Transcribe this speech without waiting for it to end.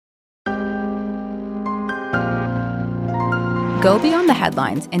Go beyond the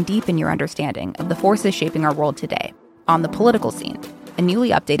headlines and deepen your understanding of the forces shaping our world today on The Political Scene, a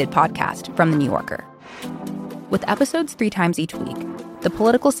newly updated podcast from The New Yorker. With episodes 3 times each week, The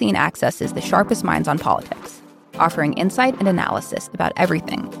Political Scene accesses the sharpest minds on politics, offering insight and analysis about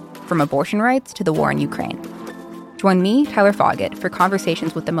everything from abortion rights to the war in Ukraine. Join me, Tyler Foggett, for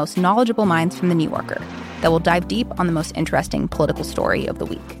conversations with the most knowledgeable minds from The New Yorker that will dive deep on the most interesting political story of the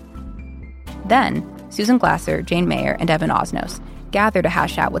week. Then, Susan Glasser, Jane Mayer, and Evan Osnos gather to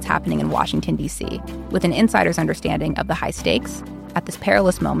hash out what's happening in Washington, D.C., with an insider's understanding of the high stakes at this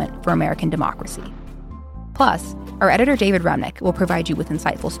perilous moment for American democracy. Plus, our editor David Remnick will provide you with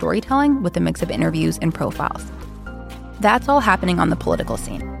insightful storytelling with a mix of interviews and profiles. That's all happening on The Political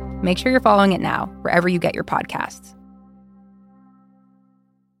Scene. Make sure you're following it now, wherever you get your podcasts.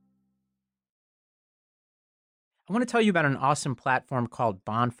 I want to tell you about an awesome platform called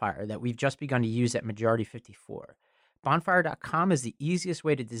Bonfire that we've just begun to use at Majority 54. Bonfire.com is the easiest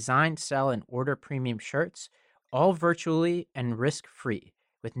way to design, sell, and order premium shirts, all virtually and risk-free,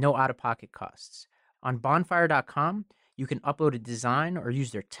 with no out-of-pocket costs. On Bonfire.com, you can upload a design or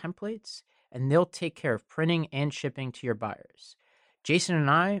use their templates, and they'll take care of printing and shipping to your buyers. Jason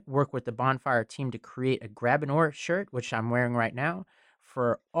and I work with the Bonfire team to create a Grab and Or shirt, which I'm wearing right now,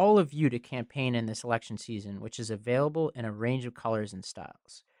 for all of you to campaign in this election season, which is available in a range of colors and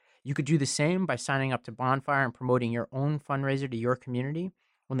styles. You could do the same by signing up to Bonfire and promoting your own fundraiser to your community.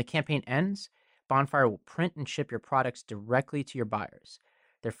 When the campaign ends, Bonfire will print and ship your products directly to your buyers.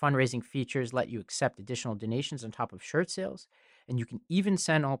 Their fundraising features let you accept additional donations on top of shirt sales, and you can even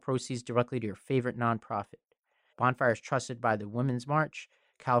send all proceeds directly to your favorite nonprofit. Bonfire is trusted by the Women's March,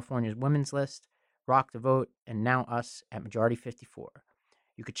 California's Women's List, Rock the Vote, and now us at Majority 54.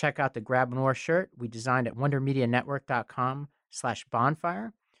 You could check out the Grab and Or shirt we designed at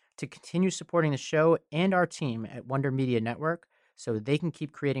wondermedianetwork.com/bonfire to continue supporting the show and our team at Wonder Media Network so they can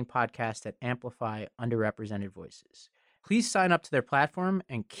keep creating podcasts that amplify underrepresented voices. Please sign up to their platform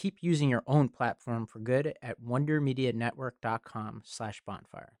and keep using your own platform for good at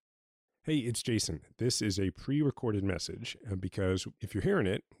wondermedianetwork.com/bonfire. Hey, it's Jason. This is a pre-recorded message because if you're hearing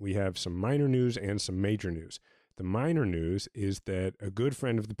it, we have some minor news and some major news. The minor news is that a good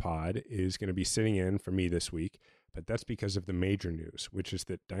friend of the pod is going to be sitting in for me this week, but that's because of the major news, which is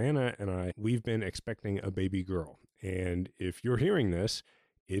that Diana and we've been expecting a baby girl. And if you're hearing this,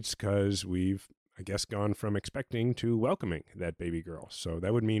 it's because we've, I guess, gone from expecting to welcoming that baby girl. So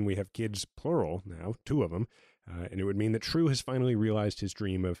that would mean we have kids, plural now, 2 of them, and it would mean that True has finally realized his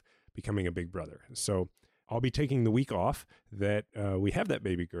dream of becoming a big brother. So I'll be taking the week off that we have that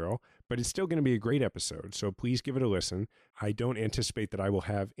baby girl, but it's still going to be a great episode, so please give it a listen. I don't anticipate that I will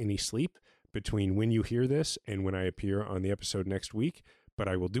have any sleep between when you hear this and when I appear on the episode next week, but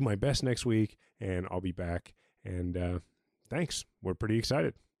I will do my best next week, and I'll be back. And thanks. We're pretty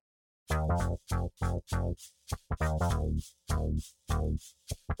excited.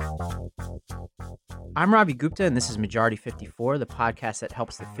 I'm Ravi Gupta, and this is Majority 54, the podcast that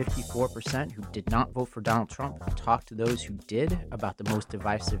helps the 54% who did not vote for Donald Trump talk to those who did about the most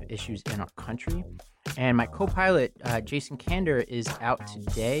divisive issues in our country. And my co-pilot, Jason Kander, is out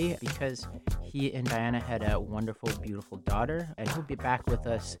today because he and Diana had a wonderful, beautiful daughter, and he'll be back with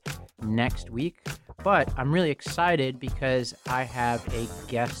us next week. But I'm really excited because I have a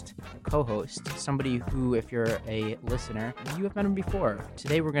guest co-host, somebody who, if you're a listener, you have met him before.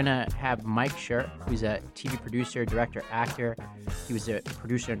 Today we're going to have Mike Schur, who's a TV producer, director, actor. He was a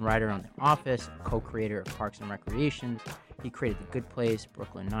producer and writer on The Office, co-creator of Parks and Recreation. He created The Good Place,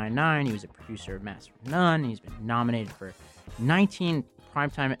 Brooklyn Nine-Nine. He was a producer of Master of None. He's been nominated for 19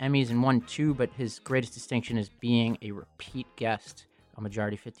 Primetime Emmys and won 2, but his greatest distinction is being a repeat guest on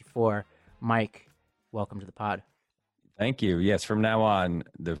Majority 54. Mike, welcome to the pod. Thank you. Yes, from now on,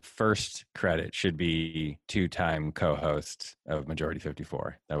 the first credit should be 2-time co-host of Majority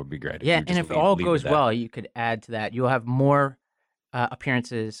 54. That would be great. Yeah, and if all goes well, you could add to that. You'll have more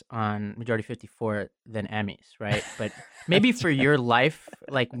appearances on Majority 54 than Emmys, right? But maybe for your life,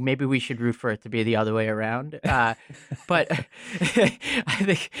 like maybe we should root for it to be the other way around. But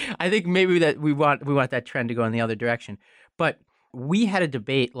I think maybe that we want that trend to go in the other direction. But we had a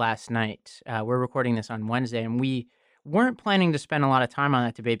debate last night. We're recording this on Wednesday, and we weren't planning to spend a lot of time on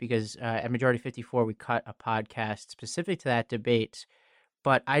that debate because at Majority 54 we cut a podcast specific to that debate.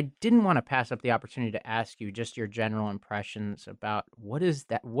 But I didn't want to pass up the opportunity to ask you just your general impressions about what is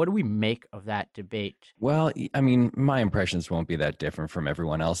that? What do we make of that debate? Well, I mean, my impressions won't be that different from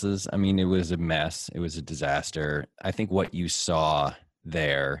everyone else's. I mean, it was a mess. It was a disaster. I think what you saw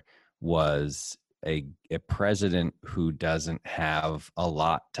there was a president who doesn't have a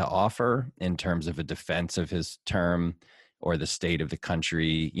lot to offer in terms of a defense of his term or the state of the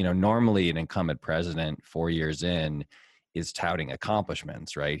country. Normally an incumbent president 4 years in is touting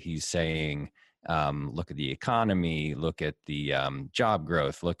accomplishments, right? He's saying, look at the economy, look at the job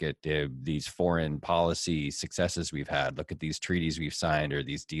growth, look at these foreign policy successes we've had, look at these treaties we've signed or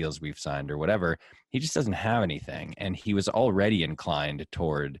these deals we've signed or whatever. He just doesn't have anything. And he was already inclined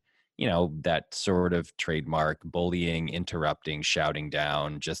toward, that sort of trademark bullying, interrupting, shouting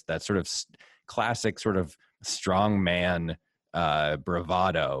down, just that sort of classic sort of strong man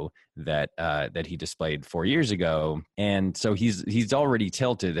bravado that he displayed 4 years ago. And so he's already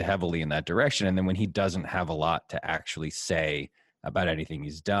tilted heavily in that direction. And then when he doesn't have a lot to actually say about anything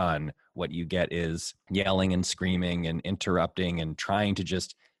he's done, what you get is yelling and screaming and interrupting and trying to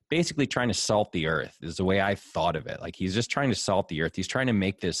salt the earth is the way I thought of it. Like, he's just trying to salt the earth. He's trying to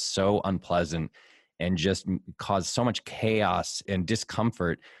make this so unpleasant and just cause so much chaos and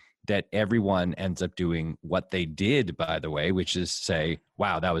discomfort that everyone ends up doing what they did, by the way, which is say,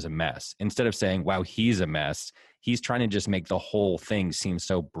 wow, that was a mess. Instead of saying, wow, he's a mess, he's trying to just make the whole thing seem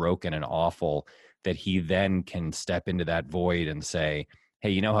so broken and awful that he then can step into that void and say, hey,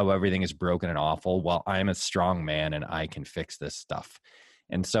 you know how everything is broken and awful? Well, I'm a strong man and I can fix this stuff.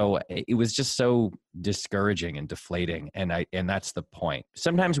 And so it was just so discouraging and deflating. And that's the point.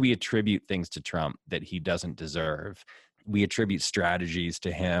 Sometimes we attribute things to Trump that he doesn't deserve. We attribute strategies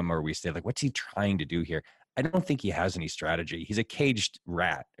to him, or we say, like, what's he trying to do here? I don't think he has any strategy. He's a caged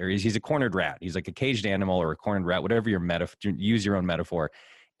rat, or he's a cornered rat. He's like a caged animal or a cornered rat, whatever your use your own metaphor.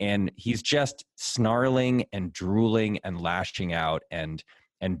 And he's just snarling and drooling and lashing out and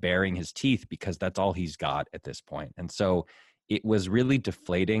baring his teeth because that's all he's got at this point. And so it was really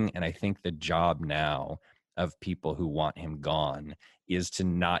deflating. And I think the job now of people who want him gone is to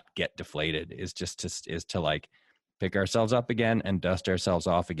not get deflated, is to like pick ourselves up again and dust ourselves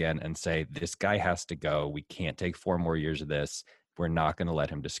off again and say, this guy has to go. We can't take 4 more years of this. We're not going to let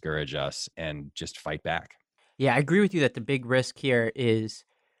him discourage us, and just fight back. Yeah, I agree with you that the big risk here is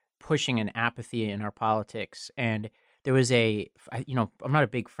pushing an apathy in our politics. And there was I'm not a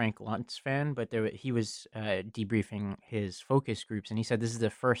big Frank Luntz fan, but he was debriefing his focus groups, and he said this is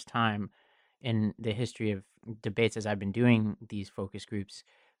the first time in the history of debates, as I've been doing these focus groups,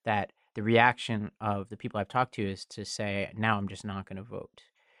 that the reaction of the people I've talked to is to say, now I'm just not going to vote.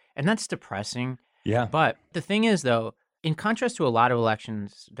 And that's depressing. Yeah. But the thing is, though, in contrast to a lot of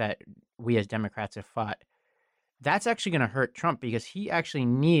elections that we as Democrats have fought, that's actually going to hurt Trump, because he actually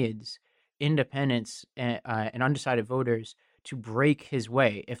needs independents and undecided voters to break his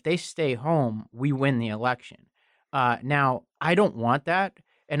way. If they stay home, we win the election. Now, I don't want that.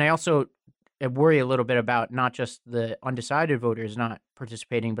 And I also worry a little bit about not just the undecided voters not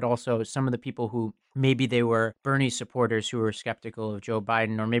participating, but also some of the people who maybe they were Bernie supporters who were skeptical of Joe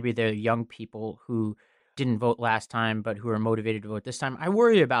Biden, or maybe they're young people who didn't vote last time but who are motivated to vote this time. I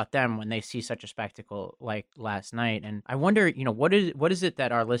worry about them when they see such a spectacle like last night. And I wonder, what is it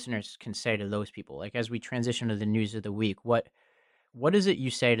that our listeners can say to those people? Like, as we transition to the news of the week, what is it you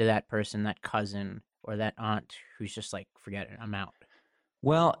say to that person, that cousin or that aunt who's just like, forget it, I'm out?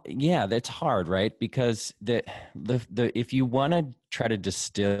 Well, yeah, that's hard, right? Because the if you want to try to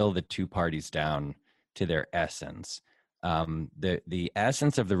distill the two parties down to their essence, the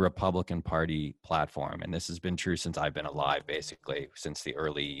essence of the Republican Party platform, and this has been true since I've been alive, basically since the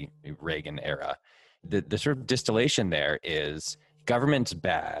early Reagan era, the sort of distillation there is government's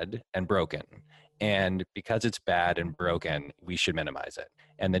bad and broken. And because it's bad and broken, we should minimize it.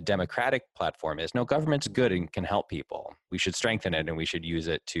 And the Democratic platform is, no, government's good and can help people. We should strengthen it and we should use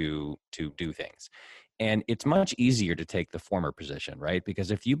it to do things. And it's much easier to take the former position, right? Because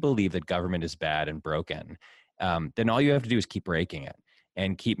if you believe that government is bad and broken, then all you have to do is keep breaking it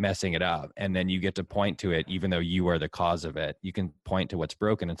and keep messing it up. And then you get to point to it, even though you are the cause of it. You can point to what's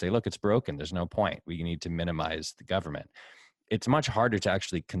broken and say, look, it's broken. There's no point. We need to minimize the government. It's much harder to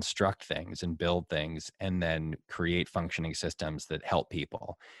actually construct things and build things and then create functioning systems that help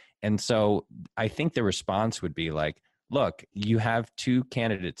people. And so I think the response would be like, look, you have two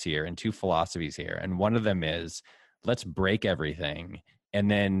candidates here and two philosophies here. And one of them is, let's break everything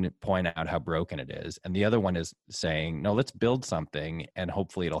and then point out how broken it is. And the other one is saying, no, let's build something and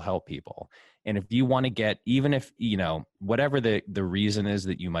hopefully it'll help people. And if you want to get, even if, whatever the reason is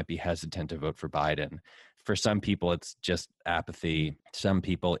that you might be hesitant to vote for Biden, for some people, it's just apathy. Some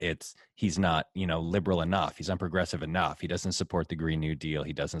people, he's not, liberal enough. He's unprogressive enough. He doesn't support the Green New Deal.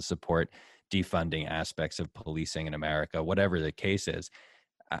 He doesn't support defunding aspects of policing in America, whatever the case is.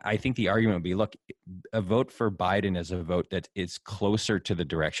 I think the argument would be, look, a vote for Biden is a vote that is closer to the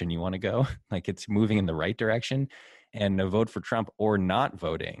direction you want to go. Like, it's moving in the right direction. And a vote for Trump or not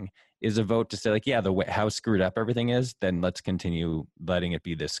voting is a vote to say, like, yeah, the way how screwed up everything is, then let's continue letting it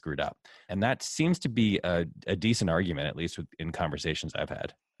be this screwed up. And that seems to be a decent argument, at least in conversations I've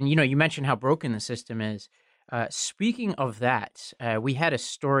had. And, you mentioned how broken the system is. Speaking of that, we had a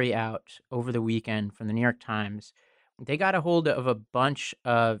story out over the weekend from the New York Times. They got a hold of a bunch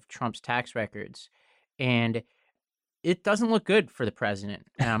of Trump's tax records, and it doesn't look good for the president.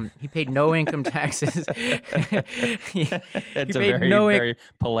 He paid no income taxes. It's a very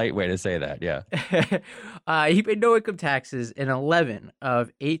polite way to say that, yeah. He paid no income taxes in 11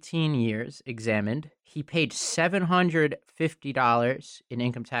 of 18 years examined. He paid $750 in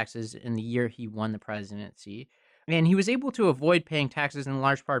income taxes in the year he won the presidency. And he was able to avoid paying taxes in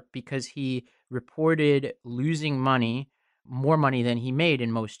large part because he reported losing money, more money than he made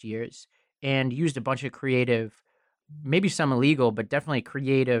in most years, and used a bunch of creative, maybe some illegal, but definitely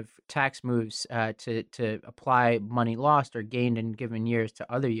creative tax moves to apply money lost or gained in given years to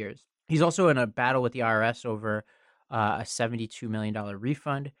other years. He's also in a battle with the IRS over a $72 million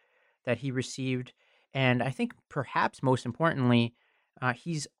refund that he received. And I think perhaps most importantly,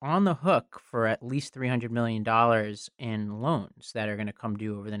 he's on the hook for at least $300 million in loans that are going to come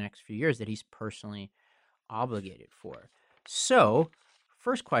due over the next few years that he's personally obligated for. So,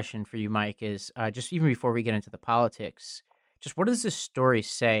 first question for you, Mike, is just even before we get into the politics, just what does this story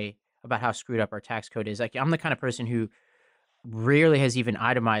say about how screwed up our tax code is? Like, I'm the kind of person who rarely has even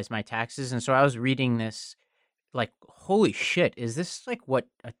itemized my taxes. And so I was reading this like, holy shit, is this like what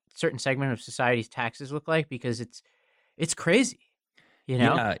a certain segment of society's taxes look like? Because it's crazy,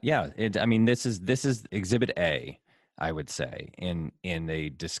 Yeah. I mean, this is Exhibit A, I would say, in a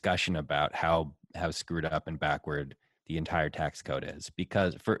discussion about how screwed up and backward the entire tax code is,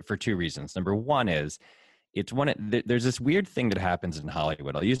 because for two reasons. Number one is there's this weird thing that happens in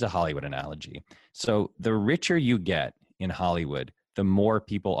Hollywood. I'll use a Hollywood analogy. So the richer you get in Hollywood, the more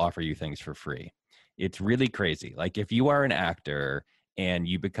people offer you things for free. It's really crazy. Like, if you are an actor and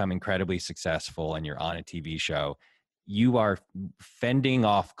you become incredibly successful and you're on a TV show, you are fending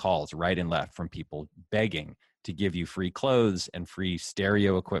off calls right and left from people begging to give you free clothes and free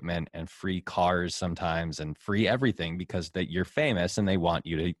stereo equipment and free cars sometimes and free everything, because that you're famous and they want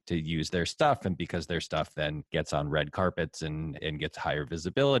you to use their stuff, and because their stuff then gets on red carpets and gets higher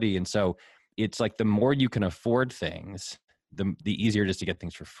visibility. And so it's like, the more you can afford things, the easier it is to get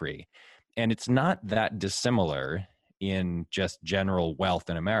things for free. And it's not that dissimilar in just general wealth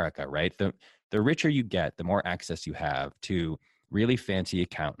in America, right? The richer you get, the more access you have to really fancy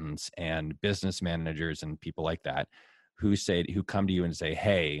accountants and business managers and people like that who come to you and say,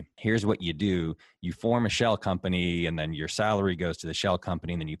 hey, here's what you do. You form a shell company, and then your salary goes to the shell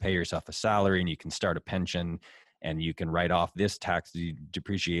company, and then you pay yourself a salary, and you can start a pension, and you can write off this tax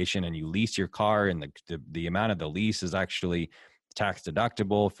depreciation, and you lease your car, and the amount of the lease is actually tax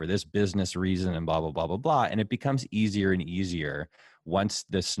deductible for this business reason, and blah, blah, blah, blah, blah. And it becomes easier and easier once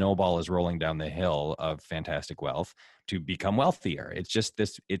the snowball is rolling down the hill of fantastic wealth to become wealthier.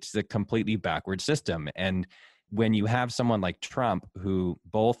 It's a completely backward system. And when you have someone like Trump, who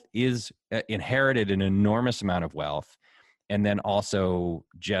both is inherited an enormous amount of wealth, and then also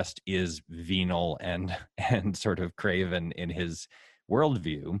just is venal and sort of craven in his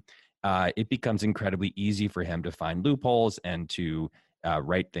worldview, it becomes incredibly easy for him to find loopholes and to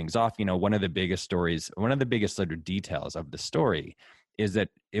write things off. One of the biggest sort of details of the story is that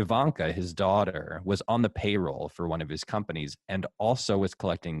Ivanka, his daughter, was on the payroll for one of his companies and also was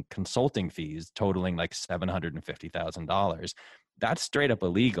collecting consulting fees totaling like $750,000. That's straight up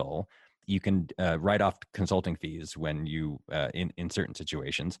illegal. You can write off consulting fees when you in certain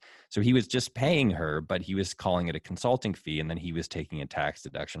situations. So he was just paying her, but he was calling it a consulting fee, and then he was taking a tax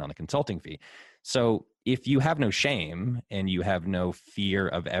deduction on the consulting fee. So if you have no shame and you have no fear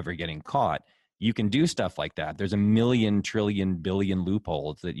of ever getting caught, you can do stuff like that. There's a million, trillion, billion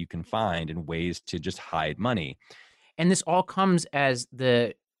loopholes that you can find and ways to just hide money. And this all comes as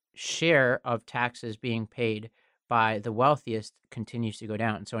the share of taxes being paid by the wealthiest continues to go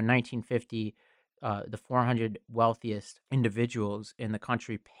down. So in 1950, the 400 wealthiest individuals in the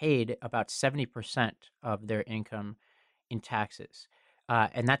country paid about 70% of their income in taxes.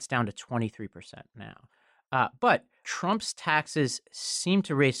 And that's down to 23% now. But Trump's taxes seem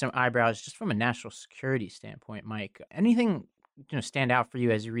to raise some eyebrows just from a national security standpoint, Mike. Anything stand out for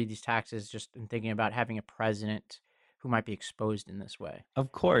you as you read these taxes, just in thinking about having a president who might be exposed in this way?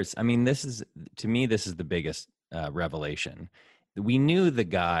 Of course. I mean, to me, this is the biggest revelation. We knew the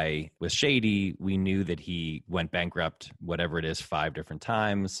guy was shady. We knew that he went bankrupt, whatever it is, 5 different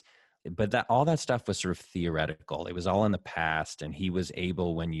times. But all that stuff was sort of theoretical. It was all in the past. And he was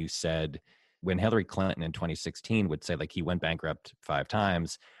able, when you said, when Hillary Clinton in 2016 would say, like, he went bankrupt 5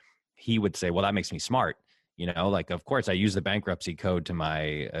 times, he would say, well, that makes me smart. Like, of course, I use the bankruptcy code to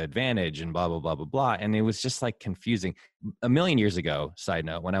my advantage and blah, blah, blah, blah, blah. And it was just like confusing. A million years ago, side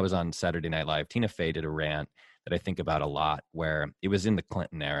note, when I was on Saturday Night Live, Tina Fey did a rant that I think about a lot, where it was in the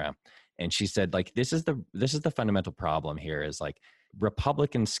Clinton era. And she said, like, this is the fundamental problem here is, like,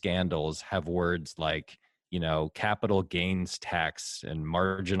 Republican scandals have words like, capital gains tax and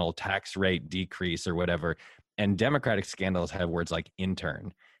marginal tax rate decrease or whatever. And Democratic scandals have words like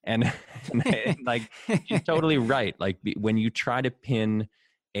intern. And like, she's totally right. Like, when you try to pin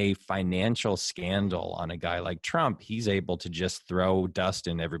a financial scandal on a guy like Trump, he's able to just throw dust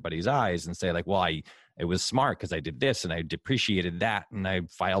in everybody's eyes and say, like, well, it was smart because I did this and I depreciated that and I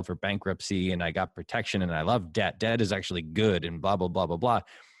filed for bankruptcy and I got protection and I love debt. Debt is actually good and blah, blah, blah, blah, blah.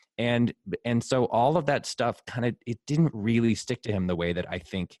 And so all of that stuff it didn't really stick to him the way that I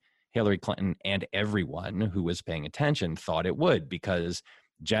think Hillary Clinton and everyone who was paying attention thought it would, because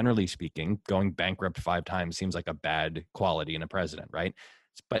generally speaking, going bankrupt 5 times seems like a bad quality in a president, right?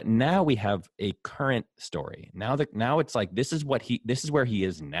 But now we have a current story. Now it's like, this is where he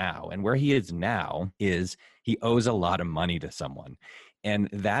is now. And where he is now is he owes a lot of money to someone. And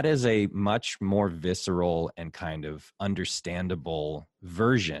that is a much more visceral and kind of understandable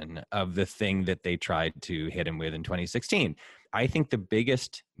version of the thing that they tried to hit him with in 2016. I think the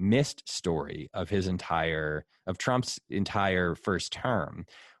biggest missed story of Trump's entire first term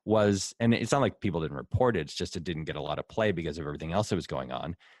was, and it's not like people didn't report it, it's just it didn't get a lot of play because of everything else that was going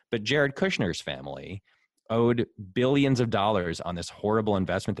on. But Jared Kushner's family owed billions of dollars on this horrible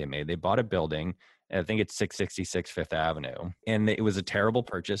investment they made. They bought a building, I think it's 666 Fifth Avenue, and it was a terrible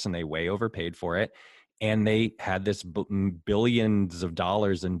purchase and they way overpaid for it. And they had this billions of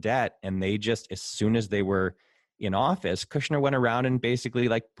dollars in debt. And they just, as soon as they were in office, Kushner went around and basically,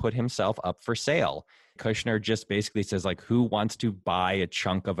 like, put himself up for sale. Kushner just basically says, like, who wants to buy a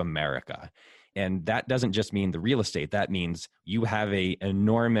chunk of America? And that doesn't just mean the real estate. That means you have a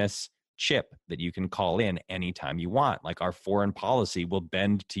enormous chip that you can call in anytime you want. Like, our foreign policy will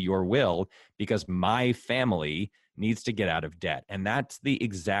bend to your will because my family needs to get out of debt. And that's the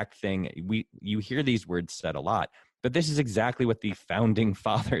exact thing. You hear these words said a lot, but this is exactly what the founding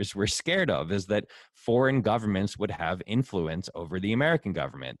fathers were scared of, is that foreign governments would have influence over the American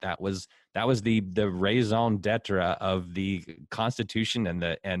government. That was the raison d'etre of the Constitution and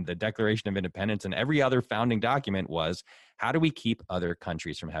the Declaration of Independence, and every other founding document was, how do we keep other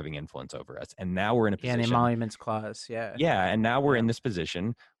countries from having influence over us? And now we're in a position. Yeah, the emoluments clause. Yeah. Yeah, and now we're in this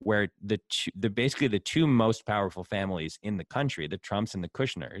position where basically the two most powerful families in the country, the Trumps and the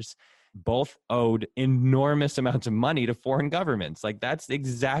Kushners, both owed enormous amounts of money to foreign governments. Like, that's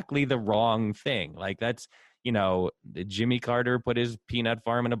exactly the wrong thing. Like, that's, Jimmy Carter put his peanut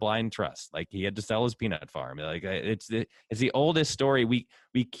farm in a blind trust. Like, he had to sell his peanut farm. Like, it's the oldest story. We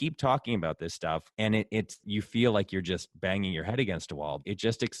keep talking about this stuff, and you feel like you're just banging your head against a wall. It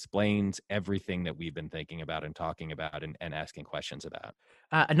just explains everything that we've been thinking about and talking about and asking questions about.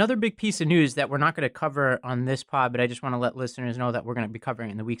 Another big piece of news that we're not going to cover on this pod, but I just want to let listeners know that we're going to be covering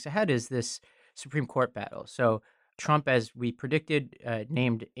in the weeks ahead, is this Supreme Court battle. So Trump, as we predicted,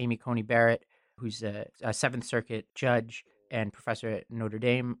 named Amy Coney Barrett, who's a Seventh Circuit judge and professor at Notre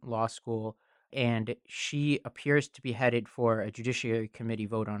Dame Law School, and she appears to be headed for a Judiciary Committee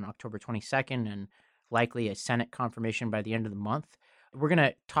vote on October 22nd and likely a Senate confirmation by the end of the month. We're going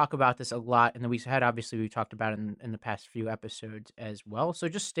to talk about this a lot in the weeks ahead. Obviously, we talked about it in the past few episodes as well. So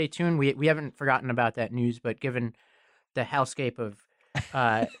just stay tuned. We haven't forgotten about that news, but given the hellscape of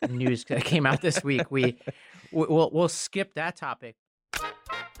news that came out this week, we'll skip that topic.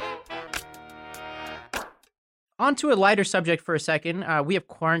 On to a lighter subject for a second. We have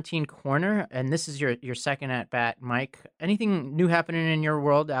Quarantine Corner, and this is your second at bat, Mike. Anything new happening in your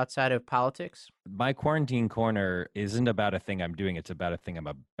world outside of politics? My Quarantine Corner isn't about a thing I'm doing. It's about a thing I'm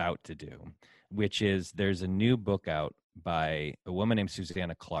about to do, which is, there's a new book out by a woman named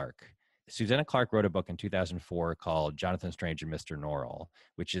Susanna Clark. Susanna Clark wrote a book in 2004 called Jonathan Strange and Mr. Norrell,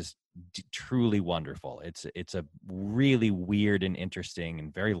 which is truly wonderful. It's a really weird and interesting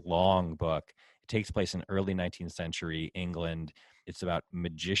and very long book. It takes place in early 19th century England. It's about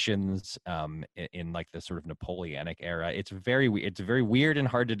magicians in like the sort of Napoleonic era. It's very weird and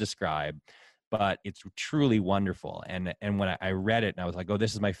hard to describe, but it's truly wonderful. And when I read it, and I was like, oh,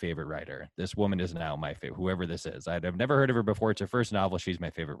 this is my favorite writer. This woman is now my favorite, whoever this is. I've never heard of her before. It's her first novel. She's my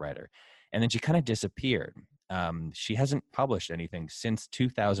favorite writer. And then she kind of disappeared. She hasn't published anything since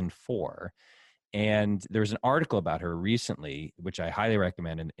 2004. And there was an article about her recently, which I highly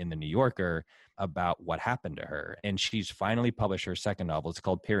recommend in the New Yorker, about what happened to her. And she's finally published her second novel. It's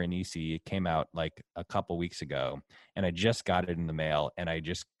called Piranesi. It came out like a couple weeks ago, and I just got it in the mail, and I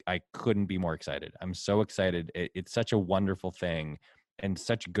couldn't be more excited. I'm so excited. It's such a wonderful thing and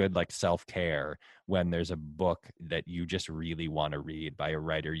such good like self-care when there's a book that you just really want to read by a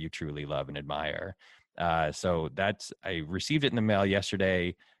writer you truly love and admire. So I received it in the mail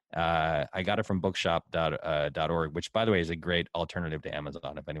yesterday. I got it from bookshop.org, which by the way is a great alternative to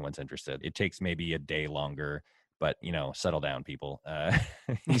Amazon if anyone's interested. It takes maybe a day longer, but settle down, people.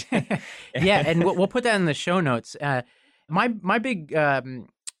 Yeah, and we'll put that in the show notes. My big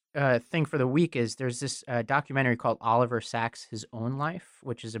thing for the week is there's this documentary called Oliver Sacks: His Own Life,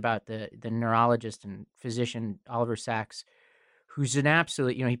 which is about the neurologist and physician Oliver Sacks, who's an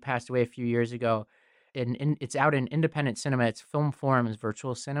absolute, he passed away a few years ago. And it's out in independent cinema. It's Film Forum's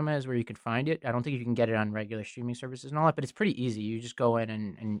virtual cinema is where you can find it. I don't think you can get it on regular streaming services and all that, but it's pretty easy. You just go in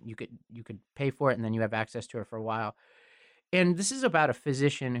and you could pay for it, and then you have access to it for a while. And this is about a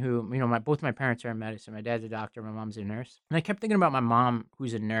physician who, both my parents are in medicine. My dad's a doctor, my mom's a nurse. And I kept thinking about my mom,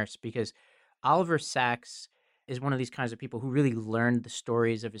 who's a nurse, because Oliver Sacks is one of these kinds of people who really learned the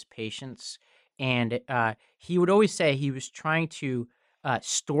stories of his patients. And he would always say he was trying to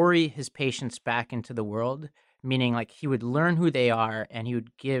story his patients back into the world, meaning like he would learn who they are and he would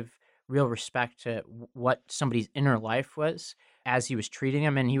give real respect to what somebody's inner life was as he was treating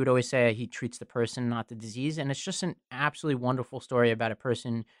them. And he would always say he treats the person, not the disease. And it's just an absolutely wonderful story about a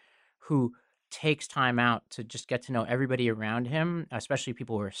person who takes time out to just get to know everybody around him, especially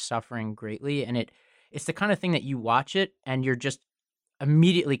people who are suffering greatly. And it's the kind of thing that you watch it and you're just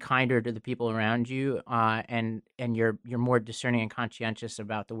immediately kinder to the people around you, and you're more discerning and conscientious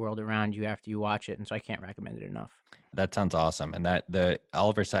about the world around you after you watch it. And so I can't recommend it enough. That sounds awesome. And the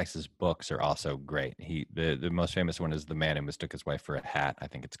Oliver Sacks's books are also great. The most famous one is The Man Who Mistook His Wife for a Hat, I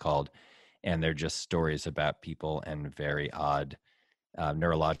think it's called. And they're just stories about people and very odd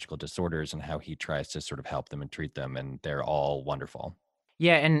neurological disorders and how he tries to sort of help them and treat them. And they're all wonderful.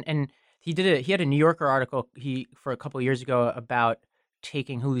 Yeah. And he had a New Yorker article for a couple of years ago about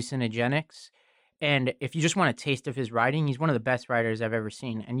taking hallucinogenics. And if you just want a taste of his writing, he's one of the best writers I've ever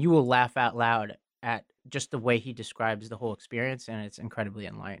seen. And you will laugh out loud at just the way he describes the whole experience, and it's incredibly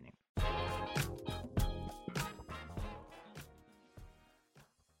enlightening.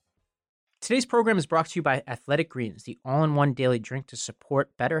 Today's program is brought to you by Athletic Greens, the all-in-one daily drink to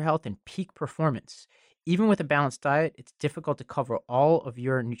support better health and peak performance. Even with a balanced diet, it's difficult to cover all of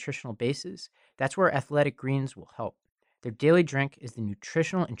your nutritional bases. That's where Athletic Greens will help. Their daily drink is the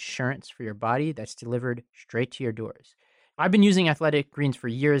nutritional insurance for your body that's delivered straight to your doors. I've been using Athletic Greens for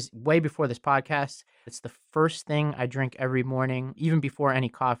years, way before this podcast. It's the first thing I drink every morning, even before any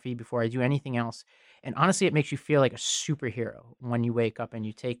coffee, before I do anything else. And honestly, it makes you feel like a superhero when you wake up and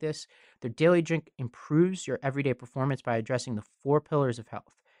you take this. Their daily drink improves your everyday performance by addressing the 4 pillars of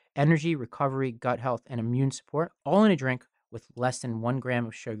health: energy, recovery, gut health, and immune support, all in a drink with less than 1 gram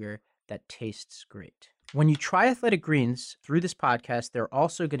of sugar that tastes great. When you try Athletic Greens through this podcast, they're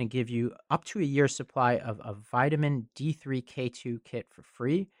also going to give you up to a year's supply of a vitamin D3K2 kit for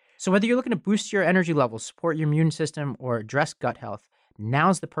free. So whether you're looking to boost your energy levels, support your immune system, or address gut health,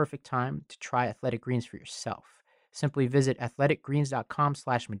 now's the perfect time to try Athletic Greens for yourself. Simply visit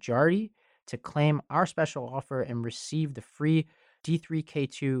athleticgreens.com/majority to claim our special offer and receive the free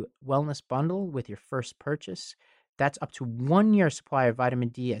D3K2 wellness bundle with your first purchase. That's up to 1 year supply of vitamin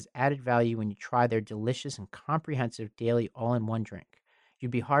D as added value when you try their delicious and comprehensive daily all-in-one drink. You'd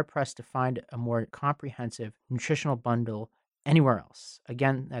be hard-pressed to find a more comprehensive nutritional bundle anywhere else.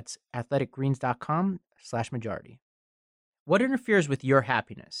 Again, that's athleticgreens.com/majority. What interferes with your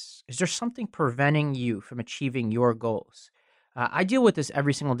happiness? Is there something preventing you from achieving your goals? I deal with this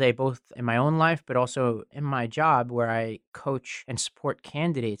every single day, both in my own life, but also in my job where I coach and support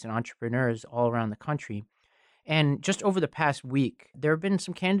candidates and entrepreneurs all around the country. And just over the past week, there have been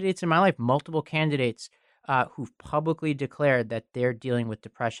some candidates in my life, multiple candidates who've publicly declared that they're dealing with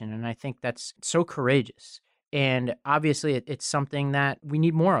depression. And I think that's so courageous. And obviously, it's something that we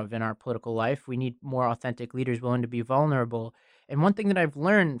need more of in our political life. We need more authentic leaders willing to be vulnerable. And one thing that I've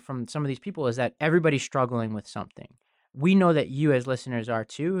learned from some of these people is that everybody's struggling with something. We know that you as listeners are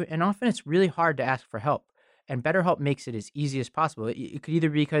too. And often it's really hard to ask for help. And BetterHelp makes it as easy as possible. It could either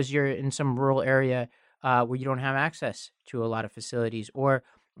be because you're in some rural area where you don't have access to a lot of facilities, or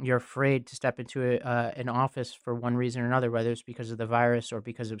you're afraid to step into an office for one reason or another, whether it's because of the virus or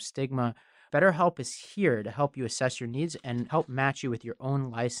because of stigma. BetterHelp is here to help you assess your needs and help match you with your own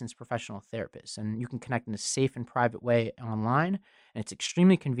licensed professional therapist. And you can connect in a safe and private way online, and it's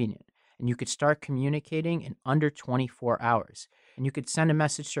extremely convenient. and you could start communicating in under 24 hours. And you could send a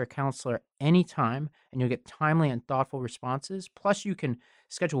message to your counselor anytime, and you'll get timely and thoughtful responses. Plus, you can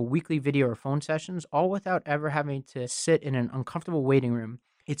schedule weekly video or phone sessions, all without ever having to sit in an uncomfortable waiting room.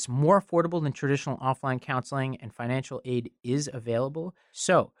 It's more affordable than traditional offline counseling, and financial aid is available.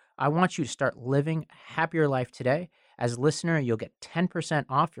 So I want you to start living a happier life today. As a listener, you'll get 10%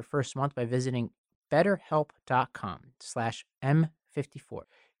 off your first month by visiting betterhelp.com/M54.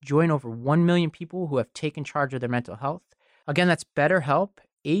 Join over 1 million people who have taken charge of their mental health. Again, that's BetterHelp,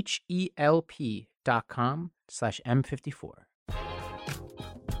 HELP.com/M54.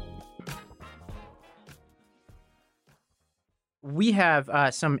 We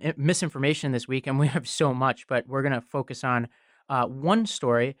have some misinformation this week, and we have so much, but we're going to focus on one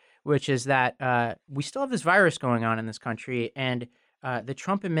story, which is that we still have this virus going on in this country, and the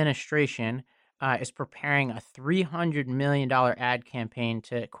Trump administration is preparing a $300 million ad campaign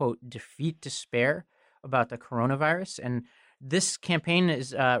to, quote, defeat despair about the coronavirus. And this campaign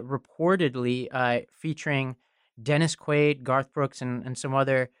is reportedly featuring Dennis Quaid, Garth Brooks, and some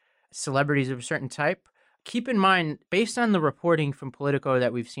other celebrities of a certain type. Keep in mind, based on the reporting from Politico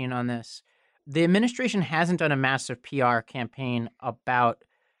that we've seen on this, the administration hasn't done a massive PR campaign about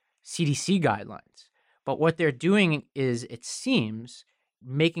CDC guidelines. But what they're doing is, it seems,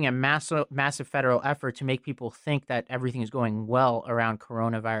 making a massive federal effort to make people think that everything is going well around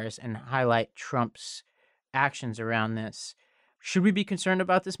coronavirus and highlight Trump's actions around this. Should we be concerned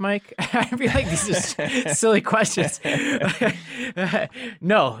about this, Mike? I feel like these are silly questions.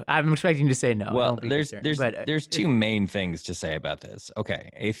 No, I'm expecting you to say no. Well, there's two main things to say about this. Okay,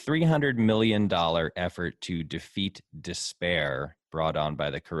 a $300 million effort to defeat despair brought on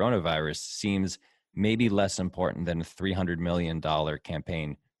by the coronavirus seems maybe less important than a $300 million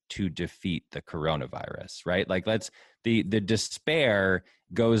campaign to defeat the coronavirus, right? Like, the despair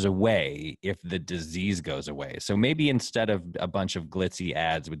goes away if the disease goes away. So maybe instead of a bunch of glitzy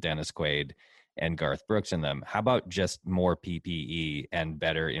ads with Dennis Quaid and Garth Brooks in them, how about just more PPE and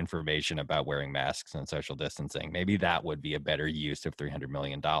better information about wearing masks and social distancing? Maybe that would be a better use of $300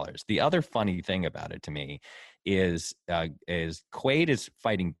 million. The other funny thing about it to me is Quaid is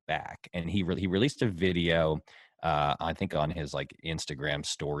fighting back, and he released a video, I think on his like Instagram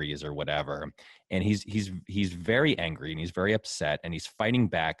stories or whatever, and he's very angry and he's very upset, and he's fighting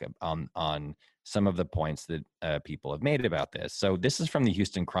back on some of the points that people have made about this. So this is from the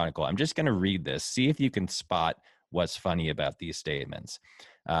Houston Chronicle. I'm just going to read this, see if you can spot what's funny about these statements.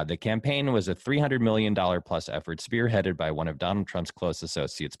 The campaign was a $300 million plus effort spearheaded by one of Donald Trump's close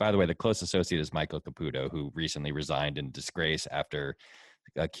associates. By the way, the close associate is Michael Caputo, who recently resigned in disgrace after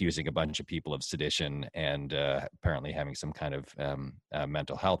accusing a bunch of people of sedition and apparently having some kind of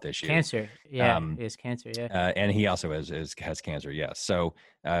mental health issue. Cancer. Yeah, he has cancer, yeah. And he also has cancer, yes. So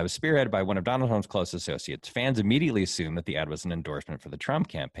it was spearheaded by one of Donald Trump's close associates. Fans immediately assumed that the ad was an endorsement for the Trump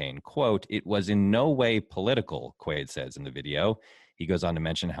campaign. Quote, "It was in no way political," Quaid says in the video. He goes on to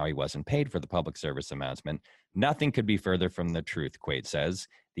mention how he wasn't paid for the public service announcement. "Nothing could be further from the truth," Quaid says.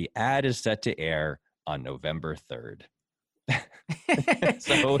 "The ad is set to air on November 3rd.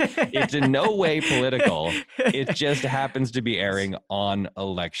 So it's in no way political. It just happens to be airing on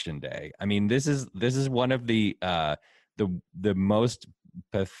Election Day. I mean, this is one of the most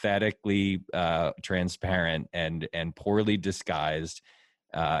pathetically transparent and poorly disguised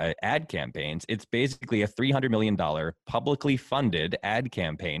ad campaigns. It's basically a $300 million publicly funded ad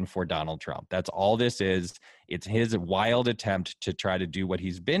campaign for Donald Trump. That's all this is. It's his wild attempt to try to do what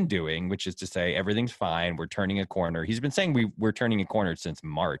he's been doing, which is to say everything's fine. We're turning a corner. He's been saying we're turning a corner since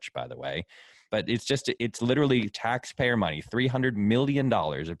March, by the way. But it's literally taxpayer money. $300 million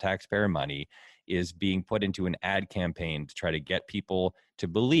of taxpayer money is being put into an ad campaign to try to get people to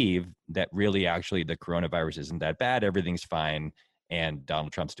believe that really actually the coronavirus isn't that bad. Everything's fine. And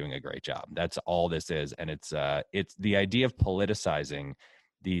Donald Trump's doing a great job. That's all this is. And it's the idea of politicizing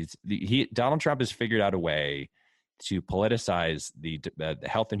Donald Trump has figured out a way to politicize the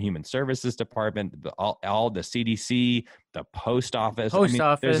Health and Human Services Department, all the CDC, the post office.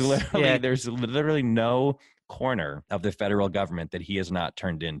 There's literally no corner of the federal government that he has not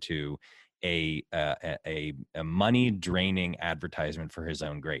turned into a money draining advertisement for his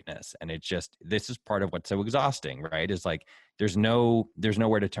own greatness. And this is part of what's so exhausting, right? Is like there's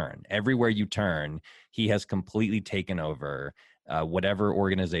nowhere to turn. Everywhere you turn, he has completely taken over whatever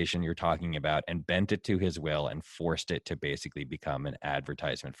organization you're talking about and bent it to his will and forced it to basically become an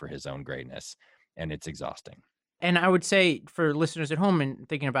advertisement for his own greatness. And it's exhausting. And I would say for listeners at home and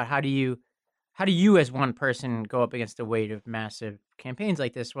thinking about how do you as one person go up against the weight of massive campaigns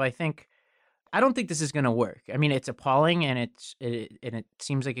like this? Well, I think I don't think this is going to work. I mean, it's appalling, and it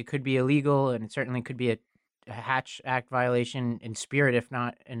seems like it could be illegal, and it certainly could be a Hatch Act violation in spirit, if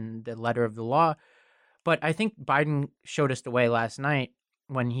not in the letter of the law. But I think Biden showed us the way last night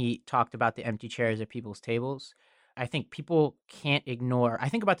when he talked about the empty chairs at people's tables. I think people can't ignore. I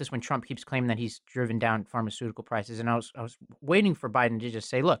think about this when Trump keeps claiming that he's driven down pharmaceutical prices, and I was waiting for Biden to just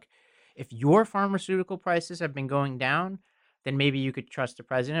say, "Look, if your pharmaceutical prices have been going down, then maybe you could trust the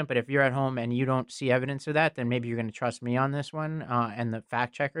president. But if you're at home and you don't see evidence of that, then maybe you're going to trust me on this one and the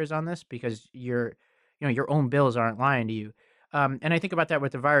fact checkers on this because your own bills aren't lying to you." And I think about that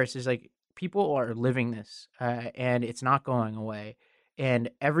with the virus is like people are living this and it's not going away. And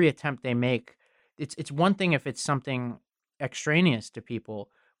every attempt they make, it's one thing if it's something extraneous to people,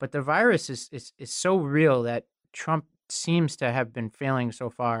 but the virus is so real that Trump seems to have been failing so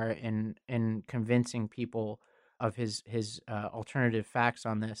far in convincing people of his alternative facts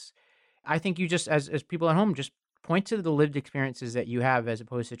on this. I think you just as people at home just point to the lived experiences that you have as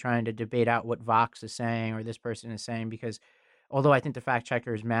opposed to trying to debate out what Vox is saying or this person is saying, because although I think the fact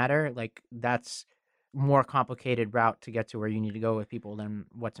checkers matter, like that's more complicated route to get to where you need to go with people than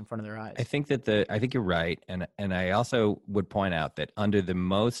what's in front of their eyes. I think you're right, and I also would point out that under the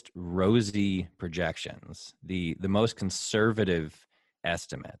most rosy projections, the most conservative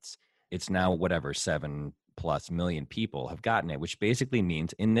estimates, it's now whatever 7+ million people have gotten it, which basically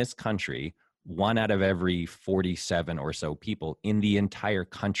means in this country, 1 out of every 47 or so people in the entire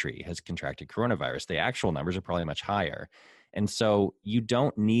country has contracted coronavirus. The actual numbers are probably much higher. And so you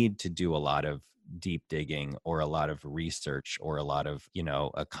don't need to do a lot of deep digging or a lot of research or a lot of,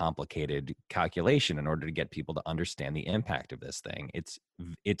 a complicated calculation in order to get people to understand the impact of this thing. It's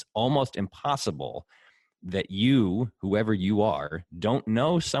almost impossible that you, whoever you are, don't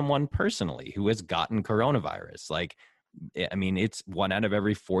know someone personally who has gotten coronavirus. Like, I mean, it's 1 out of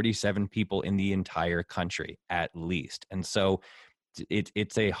every 47 people in the entire country, at least. And so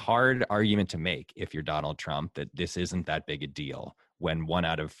it's a hard argument to make if you're Donald Trump that this isn't that big a deal when 1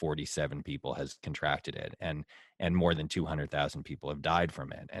 out of 47 people has contracted it and more than 200,000 people have died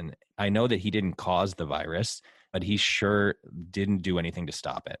from it. And I know that he didn't cause the virus, but he sure didn't do anything to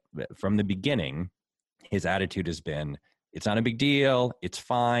stop it. From the beginning, his attitude has been, it's not a big deal. It's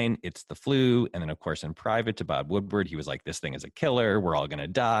fine. It's the flu. And then, of course, in private to Bob Woodward, he was like, this thing is a killer. We're all going to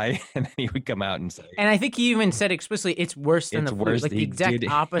die. And then he would come out and say. And I think he even said explicitly, it's worse than the flu. Like the exact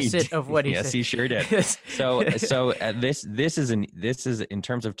opposite of what he said. Yes, he sure did. So this is in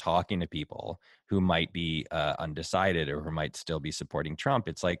terms of talking to people who might be undecided or who might still be supporting Trump.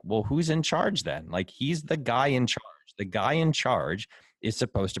 It's like, well, who's in charge then? Like, he's the guy in charge. The guy in charge is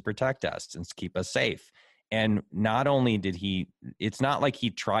supposed to protect us and keep us safe. And not only did it's not like he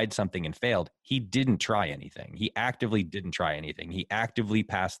tried something and failed. He didn't try anything. He actively didn't try anything. He actively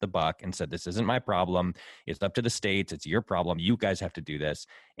passed the buck and said, this isn't my problem. It's up to the states. It's your problem. You guys have to do this.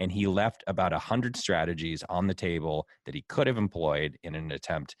 And he left about 100 strategies on the table that he could have employed in an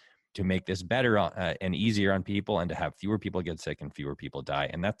attempt to make this better and easier on people and to have fewer people get sick and fewer people die.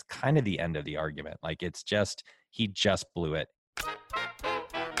 And that's kind of the end of the argument. Like, it's just, he just blew it.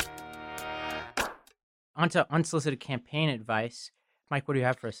 Onto unsolicited campaign advice. Mike, what do you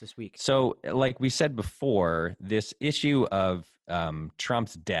have for us this week? So, like we said before, this issue of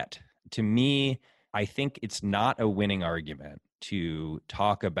Trump's debt, to me, I think it's not a winning argument to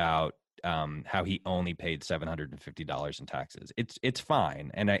talk about how he only paid $750 in taxes. It's fine.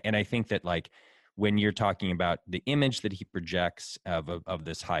 And I think that, like, when you're talking about the image that he projects of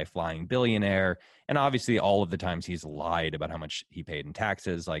this high-flying billionaire, and obviously all of the times he's lied about how much he paid in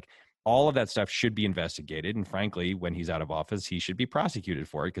taxes, like, all of that stuff should be investigated. And frankly, when he's out of office, he should be prosecuted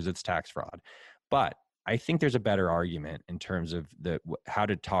for it because it's tax fraud. But I think there's a better argument in terms of how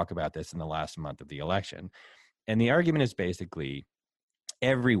to talk about this in the last month of the election. And the argument is basically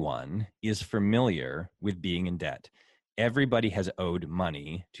everyone is familiar with being in debt. Everybody has owed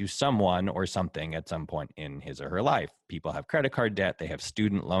money to someone or something at some point in his or her life. People have credit card debt. They have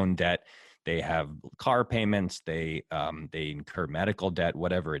student loan debt. They have car payments, they incur medical debt,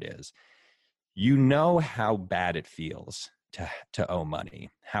 whatever it is. You know how bad it feels to owe money,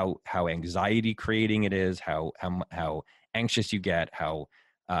 how anxiety creating it is, how anxious you get, how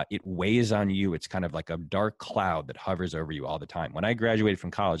it weighs on you. It's kind of like a dark cloud that hovers over you all the time. When I graduated from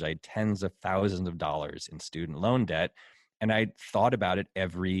college, I had tens of thousands of dollars in student loan debt, and I thought about it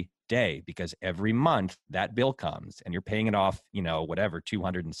every day because every month that bill comes and you're paying it off,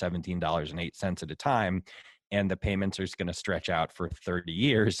 $217.08 at a time. And the payments are going to stretch out for 30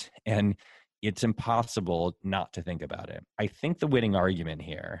 years. And it's impossible not to think about it. I think the winning argument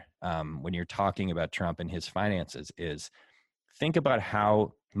here, when you're talking about Trump and his finances, is think about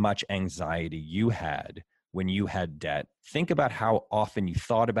how much anxiety you had when you had debt. Think about how often you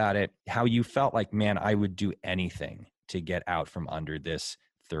thought about it, how you felt like, man, I would do anything to get out from under this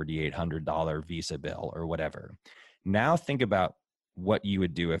 $3,800 Visa bill or whatever. Now think about what you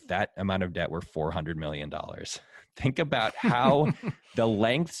would do if that amount of debt were $400 million. Think about how the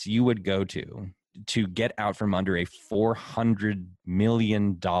lengths you would go to get out from under a $400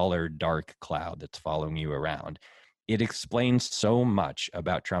 million dark cloud that's following you around. It explains so much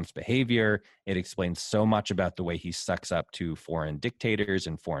about Trump's behavior. It explains so much about the way he sucks up to foreign dictators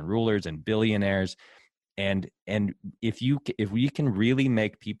and foreign rulers and billionaires. And if we can really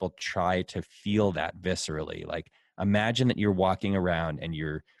make people try to feel that viscerally, like imagine that you're walking around and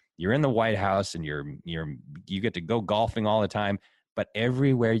you're in the White House and you get to go golfing all the time, but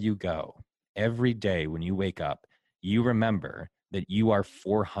everywhere you go, every day when you wake up, you remember that you are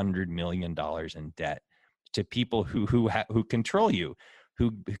 $400 million in debt to people who control you,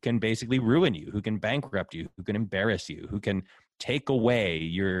 who can basically ruin you, who can bankrupt you, who can embarrass you, who can take away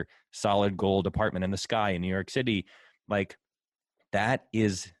your solid gold apartment in the sky in New York City. Like, that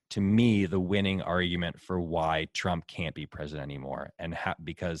is, to me, the winning argument for why Trump can't be president anymore. And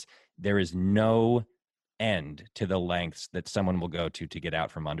because there is no end to the lengths that someone will go to get out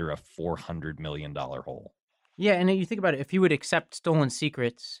from under a $400 million hole. Yeah, and you think about it, if he would accept stolen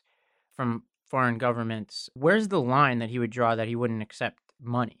secrets from foreign governments, where's the line that he would draw that he wouldn't accept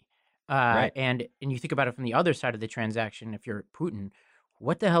money? Right. And you think about it from the other side of the transaction, if you're Putin,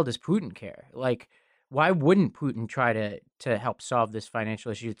 what the hell does Putin care? Like, why wouldn't Putin try to help solve this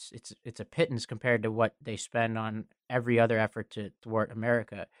financial issue? It's a pittance compared to what they spend on every other effort to thwart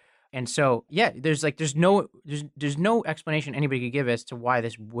America. And so, yeah, there's no explanation anybody could give as to why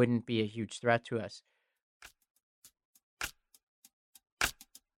this wouldn't be a huge threat to us.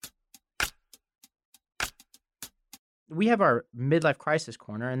 We have our Midlife Crisis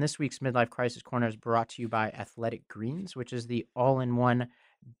Corner, and this week's Midlife Crisis Corner is brought to you by Athletic Greens, which is the all-in-one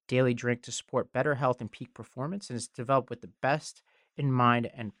daily drink to support better health and peak performance, and it's developed with the best in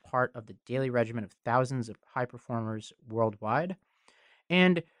mind and part of the daily regimen of thousands of high performers worldwide.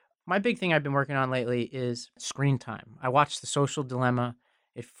 And my big thing I've been working on lately is screen time. I watched The Social Dilemma.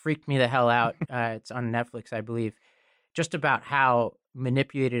 It freaked me the hell out. It's on Netflix, I believe, just about how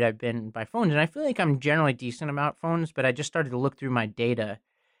manipulated I've been by phones. And I feel like I'm generally decent about phones, but I just started to look through my data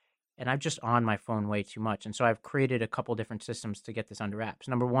and I'm just on my phone way too much. And so I've created a couple different systems to get this under wraps.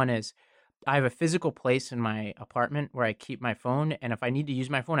 Number one is I have a physical place in my apartment where I keep my phone. And if I need to use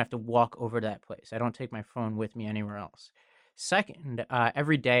my phone, I have to walk over to that place. I don't take my phone with me anywhere else. Second,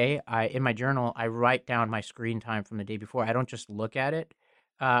 every day in my journal, I write down my screen time from the day before. I don't just look at it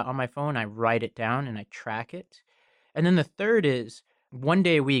on my phone. I write it down and I track it. And then the third is one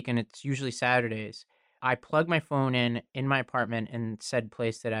day a week, and it's usually Saturdays, I plug my phone in my apartment in said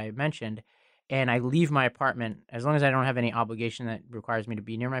place that I mentioned, and I leave my apartment. As long as I don't have any obligation that requires me to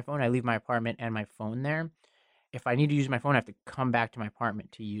be near my phone, I leave my apartment and my phone there. If I need to use my phone, I have to come back to my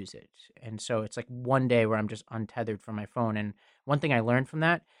apartment to use it. And so it's like one day where I'm just untethered from my phone. And one thing I learned from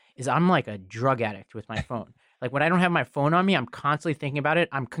that is I'm like a drug addict with my phone. Like when I don't have my phone on me, I'm constantly thinking about it.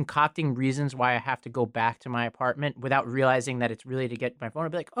 I'm concocting reasons why I have to go back to my apartment without realizing that it's really to get my phone. I'll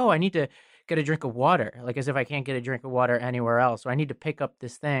be like, oh, I need to get a drink of water. Like as if I can't get a drink of water anywhere else. Or I need to pick up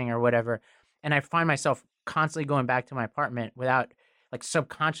this thing or whatever. And I find myself constantly going back to my apartment without, like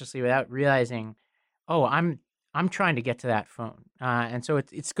subconsciously, without realizing, oh, I'm trying to get to that phone. And so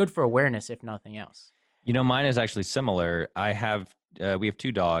it's good for awareness, if nothing else. You know, mine is actually similar. We have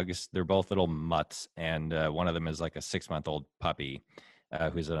two dogs. They're both little mutts, and one of them is like a 6-month-old puppy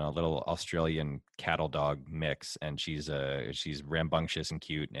who's a little Australian cattle dog mix, and she's rambunctious and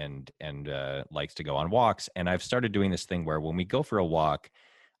cute and likes to go on walks. And I've started doing this thing where when we go for a walk,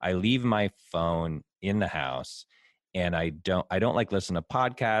 I leave my phone in the house, and I don't like listen to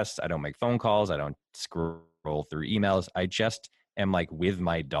podcasts. I don't make phone calls. I don't scroll through emails. I just am like with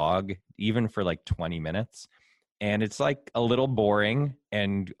my dog, even for like 20 minutes. And it's like a little boring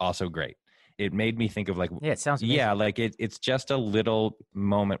and also great. It made me think of like, yeah, it sounds amazing. Yeah, like it's just a little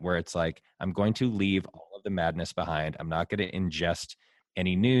moment where it's like, I'm going to leave all of the madness behind. I'm not going to ingest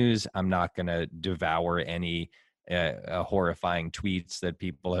any news. I'm not going to devour any horrifying tweets that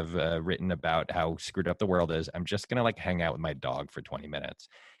people have written about how screwed up the world is. I'm just going to like hang out with my dog for 20 minutes.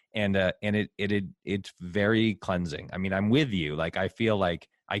 And it's very cleansing. I mean, I'm with you. Like, I feel like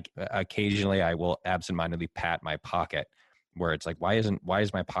occasionally I will absentmindedly pat my pocket where it's like, why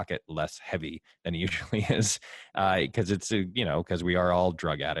is my pocket less heavy than it usually is? Because because we are all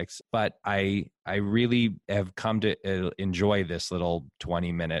drug addicts. But I really have come to enjoy this little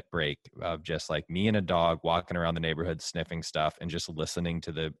 20-minute break of just like me and a dog walking around the neighborhood, sniffing stuff and just listening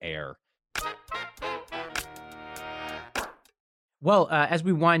to the air. Well, as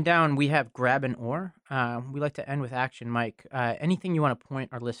we wind down, we have Grab an Oar. We like to end with action. Mike, anything you want to point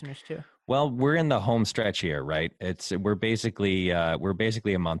our listeners to? Well, we're in the home stretch here, right? We're basically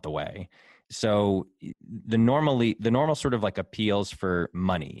a month away. So the normal sort of like appeals for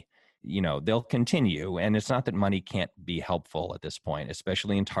money, they'll continue. And it's not that money can't be helpful at this point,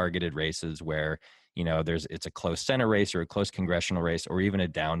 especially in targeted races where, it's a close Senate race or a close congressional race or even a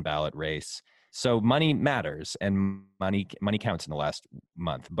down ballot race. So money matters and money counts in the last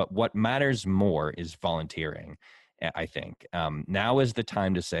month. But what matters more is volunteering, I think. Now is the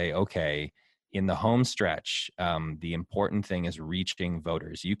time to say, okay, in the home stretch, the important thing is reaching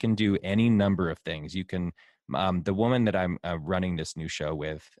voters. You can do any number of things. You can, the woman that I'm running this new show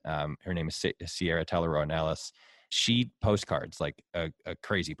with, her name is Sierra Teller-Ornelas. She postcards like a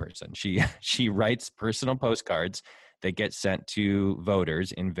crazy person. She writes personal postcards that get sent to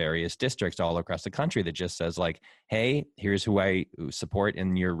voters in various districts all across the country that just says like, hey, here's who I support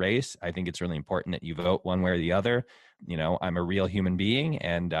in your race. I think it's really important that you vote one way or the other. I'm a real human being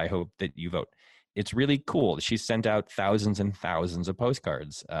and I hope that you vote. It's really cool. She sent out thousands and thousands of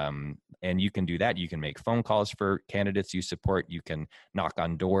postcards. And you can do that. You can make phone calls for candidates you support. You can knock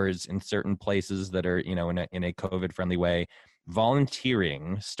on doors in certain places that are, in a COVID-friendly way.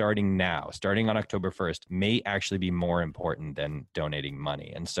 Volunteering starting on October 1st, may actually be more important than donating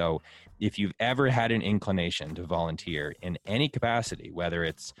money. And so if you've ever had an inclination to volunteer in any capacity, whether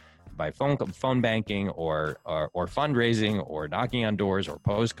it's by phone banking or fundraising or knocking on doors or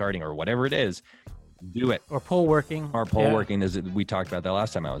postcarding or whatever it is, do it. Or poll working. As we talked about that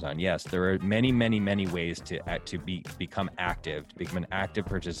last time I was on. Yes, there are many, many, many ways to become active, to become an active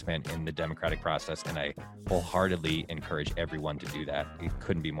participant in the democratic process. And I wholeheartedly encourage everyone to do that. It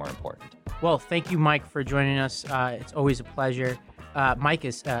couldn't be more important. Well, thank you, Mike, for joining us. It's always a pleasure. Mike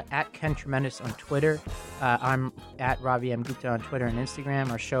is at Ken Tremendous on Twitter. I'm at Ravi M. Gupta on Twitter and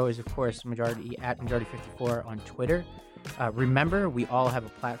Instagram. Our show is, of course, Majority 54 on Twitter. Remember, we all have a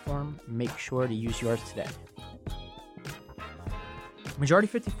platform. Make sure to use yours today. Majority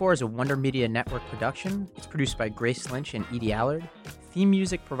 54 is a Wonder Media Network production. It's produced by Grace Lynch and Edie Allard. Theme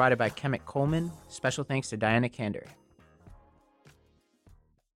music provided by Kemet Coleman. Special thanks to Diana Kander.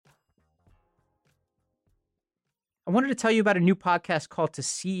 I wanted to tell you about a new podcast called To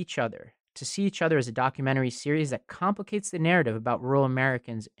See Each Other. To See Each Other is a documentary series that complicates the narrative about rural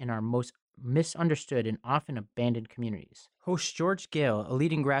Americans in our most misunderstood and often abandoned communities. Host George Gale, a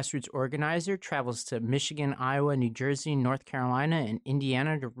leading grassroots organizer, travels to Michigan, Iowa, New Jersey, North Carolina, and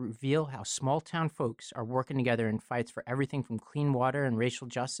Indiana to reveal how small-town folks are working together in fights for everything from clean water and racial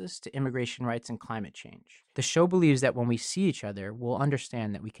justice to immigration rights and climate change. The show believes that when we see each other, we'll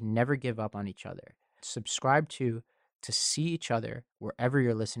understand that we can never give up on each other. Subscribe to See Each Other wherever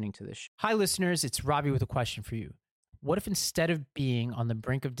you're listening to this show. Hi, listeners. It's Robbie with a question for you. What if instead of being on the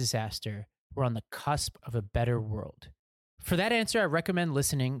brink of disaster, we're on the cusp of a better world? For that answer, I recommend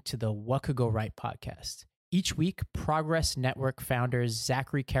listening to the What Could Go Right podcast. Each week, Progress Network founders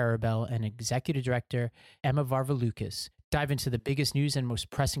Zachary Karabell and executive director Emma Varvaloucas dive into the biggest news and most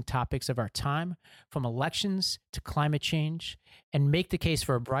pressing topics of our time, from elections to climate change, and make the case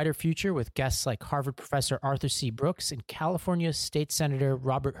for a brighter future with guests like Harvard professor Arthur C. Brooks and California State Senator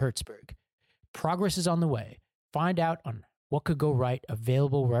Robert Hertzberg. Progress is on the way. Find out on What Could Go Right,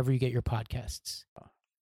 available wherever you get your podcasts.